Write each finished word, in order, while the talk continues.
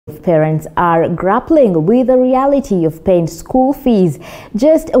Parents are grappling with the reality of paying school fees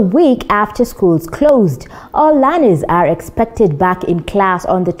just a week after schools closed. All learners are expected back in class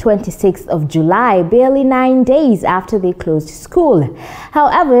on the 26th of July, barely 9 days after they closed school.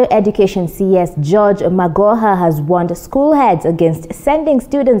 However, Education CS Judge Magoha has warned school heads against sending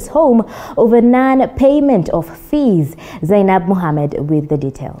students home over non-payment of fees. Zainab Mohammed with the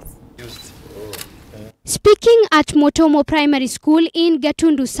details. Speaking at Motomo Primary School in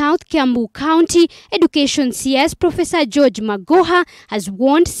Gatundu South, Kiambu County, Education CS Professor George Magoha has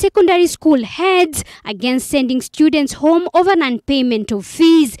warned secondary school heads against sending students home over non-payment of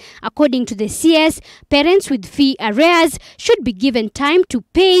fees. According to the CS, parents with fee arrears should be given time to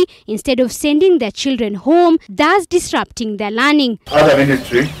pay instead of sending their children home, thus disrupting their learning. Other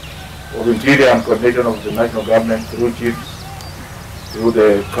Ministry of Interior and Coordination of the National Government through chiefs, through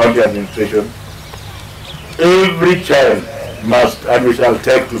the county administration, every child must and we shall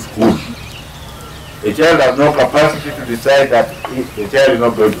take to school. A child has no capacity to decide that the child is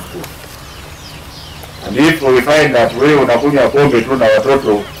not going to school. And if we find that we unakunywa pombe tu na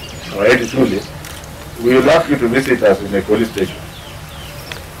watoto hawaendi shule, we will ask you to visit us in a police station.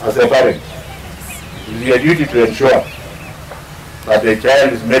 As a parent, it is your duty to ensure that the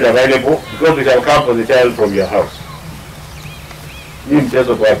child is made available, because we shall come for the child from your house. In case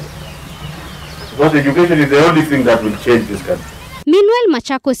of what? Because education is the only thing that will change this country. Meanwhile,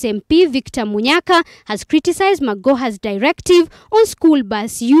 Machakos MP Victor Munyaka has criticized Magoha's directive on school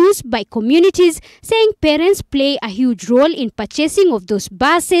bus use by communities, saying parents play a huge role in purchasing of those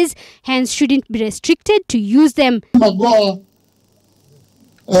buses, hence shouldn't be restricted to use them. Magoha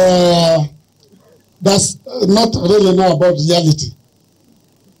does not really know about reality.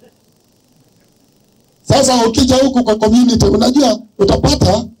 Sasa ukija huku kwa community, unajua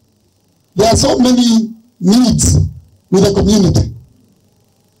utapata there are so many needs with the community.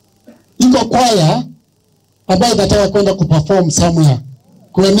 Iko kwaya ambayo nataka kwenda kuperform somewhere,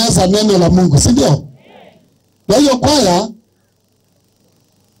 kueneza neno la Mungu, si ndio? Na hiyo kwaya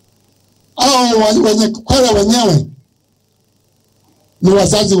au wenye kwaya wenyewe ni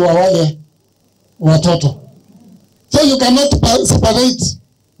wazazi wa wale watoto. So you cannot separate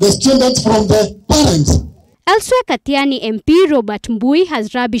the students from the parents. Elsewhere, Katiani MP Robert Mbui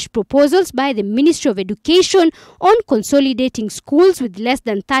has rubbished proposals by the Ministry of Education on consolidating schools with less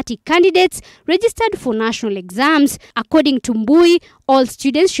than 30 candidates registered for national exams. According to Mbui, all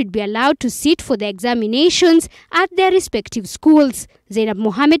students should be allowed to sit for the examinations at their respective schools. Zainab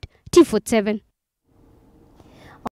Mohammed, T47.